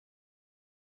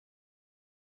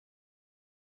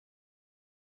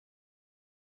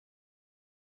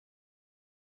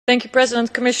Mr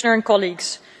President, Commissioner and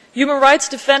colleagues, human rights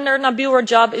defender Nabeel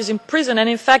Rajab is in prison and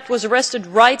in fact was arrested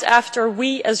right after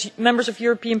we, as members of the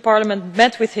European Parliament,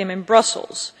 met with him in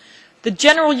Brussels. The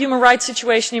general human rights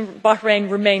situation in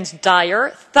Bahrain remains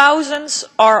dire. Thousands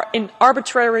are in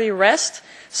arbitrary arrest,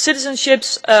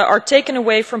 citizenships are taken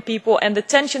away from people and the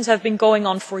tensions have been going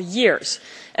on for years.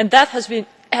 And that has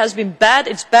been bad.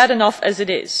 It's bad enough as it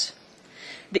is.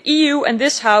 The EU and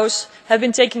this House have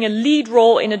been taking a lead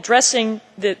role in addressing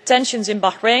the tensions in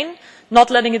Bahrain, not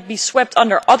letting it be swept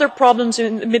under other problems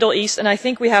in the Middle East, and I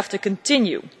think we have to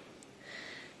continue.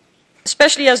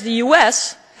 Especially as the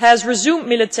US has resumed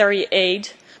military aid,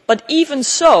 but even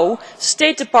so, the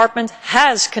State Department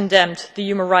has condemned the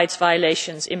human rights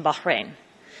violations in Bahrain.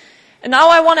 And now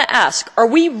I want to ask, are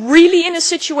we really in a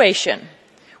situation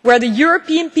where the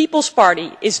European People's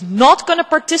Party is not going to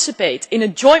participate in a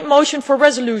joint motion for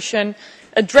resolution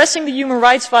addressing the human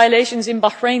rights violations in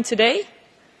Bahrain today?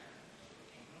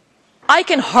 I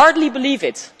can hardly believe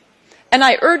it, and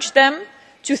I urge them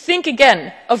to think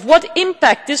again of what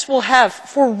impact this will have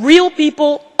for real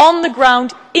people on the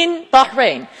ground in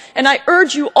Bahrain. And I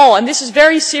urge you all, and this is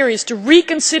very serious, to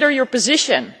reconsider your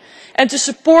position and to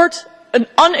support an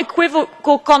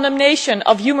unequivocal condemnation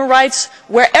of human rights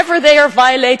wherever they are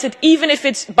violated, even if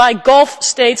it's by Gulf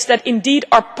states that indeed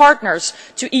are partners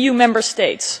to EU member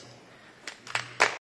states.